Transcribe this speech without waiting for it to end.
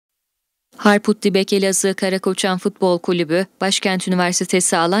Harput Dibek Elazığ Karakoçan Futbol Kulübü, Başkent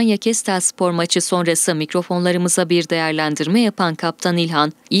Üniversitesi Alanya Kestelspor maçı sonrası mikrofonlarımıza bir değerlendirme yapan Kaptan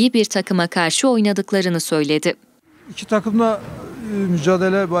İlhan, iyi bir takıma karşı oynadıklarını söyledi. İki takımda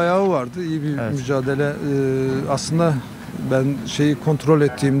mücadele bayağı vardı, iyi bir mücadele. Aslında ben şeyi kontrol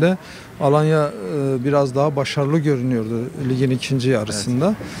ettiğimde Alanya biraz daha başarılı görünüyordu ligin ikinci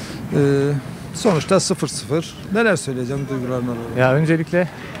yarısında. Sonuçta 0-0. Neler söyleyeceğim duygularına? Ya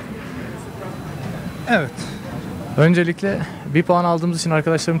öncelikle bir puan aldığımız için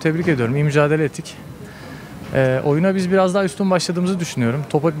arkadaşlarımı tebrik ediyorum. İyi mücadele ettik. Oyuna biz biraz daha üstün başladığımızı düşünüyorum.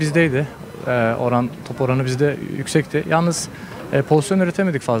 Top hep bizdeydi. Top oranı bizde yüksekti. Yalnız pozisyon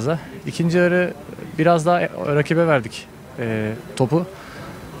üretemedik fazla. İkinci yarı biraz daha rakibe verdik topu.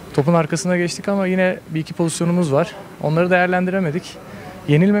 Topun arkasına geçtik ama yine bir iki pozisyonumuz var. Onları değerlendiremedik.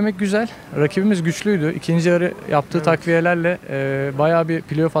 Yenilmemek güzel. Rakibimiz güçlüydü. İkinci yarı yaptığı takviyelerle bayağı bir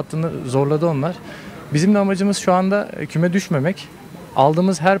playoff hattını zorladı onlar. Bizim de amacımız şu anda küme düşmemek.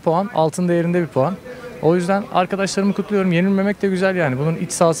 Aldığımız her puan altın değerinde bir puan. O yüzden arkadaşlarımı kutluyorum. Yenilmemek de güzel yani. Bunun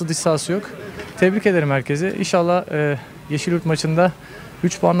iç sahası dış sahası yok. Tebrik ederim herkese. İnşallah Yeşilyurt maçında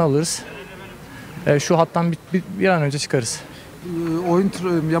 3 puan alırız. Şu hattan bir an önce çıkarız.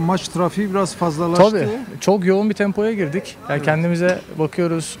 Maç trafiği biraz fazlalaştı. Tabii. Çok yoğun bir tempoya girdik. Yani kendimize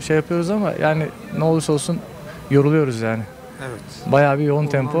bakıyoruz, şey yapıyoruz ama yani ne olursa olsun yoruluyoruz yani. Evet. Bayağı bir yoğun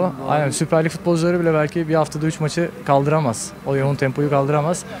tempo. Aynen, Süper Lig futbolcuları bile belki bir haftada 3 maçı kaldıramaz. O yoğun tempoyu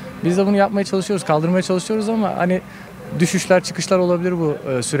kaldıramaz. Biz de bunu yapmaya çalışıyoruz, kaldırmaya çalışıyoruz ama hani düşüşler, çıkışlar olabilir bu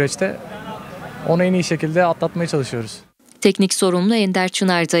süreçte. Onu en iyi şekilde atlatmaya çalışıyoruz. Teknik sorumlu Ender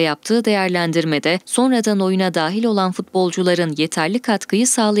Çınar'da yaptığı değerlendirmede sonradan oyuna dahil olan futbolcuların yeterli katkıyı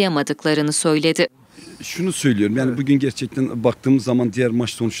sağlayamadıklarını söyledi. Şunu söylüyorum, yani bugün gerçekten baktığımız zaman, diğer maç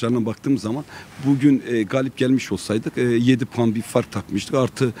sonuçlarına baktığımız zaman bugün galip gelmiş olsaydık 7 puan bir fark takmıştık.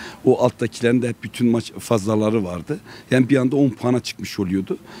 Artı o alttakilerin de hep bütün maç fazlaları vardı. Yani bir anda 10 puana çıkmış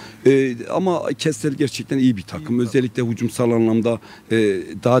oluyordu. Ama Kestel gerçekten iyi bir takım. Özellikle hücumsal anlamda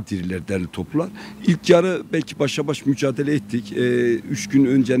daha diriler, derli toplar. İlk yarı belki başa baş mücadele ettik. 3 gün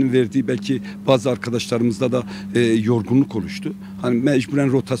öncenin verdiği belki bazı arkadaşlarımızda da yorgunluk oluştu. Hani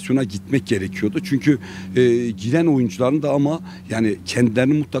mecburen rotasyona gitmek gerekiyordu. Çünkü giren oyuncuların da ama yani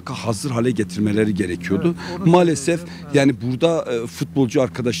kendilerini mutlaka hazır hale getirmeleri gerekiyordu. Evet, maalesef yani burada futbolcu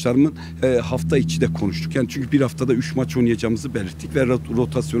arkadaşlarımın hafta içi de konuştuk. Yani çünkü bir haftada 3 maç oynayacağımızı belirttik ve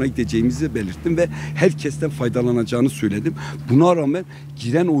rotasyona gideceğimizi belirttim ve herkesten faydalanacağını söyledim. Buna rağmen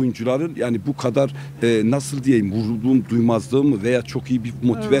giren oyuncuların yani bu kadar nasıl diyeyim, vurulduğum duymazlığı mı veya çok iyi bir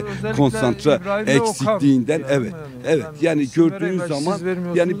motive, konsantre eksikliğinden evet yani gördüğünüz zaman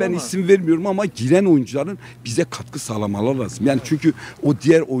yani ben isim vermiyorum ama giren oyuncuların bize katkı sağlamaları lazım. Yani çünkü o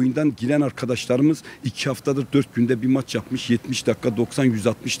diğer oyundan giren arkadaşlarımız 2 haftadır 4 günde bir maç yapmış. 70 dakika,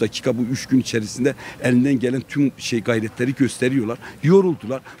 90-160 dakika bu 3 gün içerisinde elinden gelen tüm gayretleri gösteriyorlar.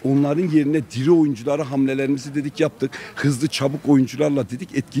 Yoruldular. Onların yerine diri oyunculara hamlelerimizi dedik yaptık. Hızlı çabuk oyuncularla dedik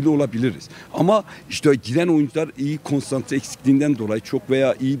etkili olabiliriz. Ama işte giren oyuncular iyi konsantre eksikliğinden dolayı çok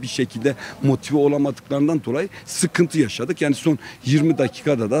veya iyi bir şekilde motive olamadıklarından dolayı sıkıntı yaşadık. Yani son 20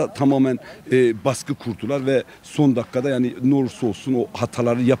 dakikada da tamamen baskı kurdular ve son dakikada yani ne olursa olsun o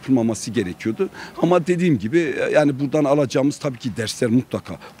hataları yapılmaması gerekiyordu. Ama dediğim gibi yani buradan alacağımız tabii ki dersler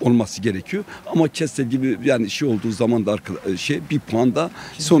mutlaka olması gerekiyor. Ama Kestel gibi yani şey olduğu zaman da bir puan da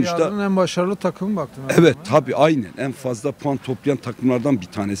sonuçta en başarılı takım baktım. Evet tabii aynen en fazla puan toplayan takımlardan bir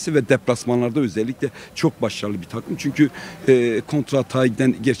tanesi ve deplasmanlarda özellikle çok başarılı bir takım. Çünkü kontra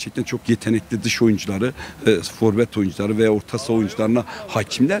giden gerçekten çok yetenekli dış oyuncuları, forvet oyuncuları veya orta saha oyuncularına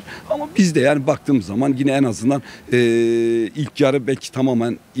hakimler. Ama biz de yani baktığımız zaman yine en azından ilk yarı belki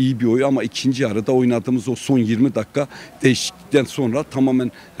tamamen iyi bir oyun ama ikinci yarıda oynadığımız o son 20 dakika değişiklikten sonra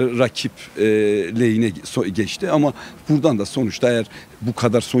tamamen rakip lehine geçti. Ama buradan da sonuçta eğer bu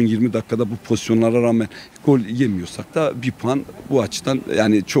kadar son 20 dakikada bu pozisyonlara rağmen gol yemiyorsak da bir puan bu açıdan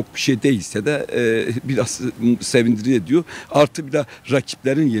yani çok bir şey değilse de biraz sevindirici ediyor. Artı bir de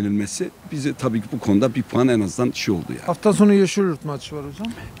rakiplerin yenilmesi bize tabii ki bu konuda bir puan en azından şey oldu yani. Hafta sonu Yeşilyurt maçı var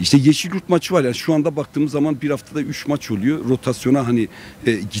hocam. İşte Yeşilyurt maçı var yani şu anda baktığımız zaman bir haftada 3 maç oluyor. Rotasyona hani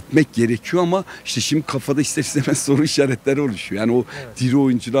gitmek gerekiyor ama işte şimdi kafada ister istemez soru işaretleri oluşuyor. Yani o diri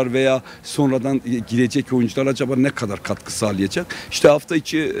oyuncular veya sonradan girecek oyuncular acaba ne kadar katkı sağlayacak? İşte hafta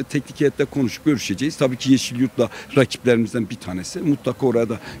içi teknik heyetle konuşup görüşeceğiz. Tabii ki Yeşilyurt'la rakiplerimizden bir tanesi. Mutlaka oraya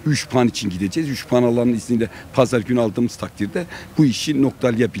da 3 puan için gideceğiz. 3 puan Allah'ın izniyle pazar günü aldığımız takdirde bu işi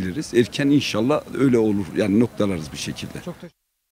noktalayabiliriz. Erken inşallah öyle olur. Yani noktalarız bir şekilde. Çok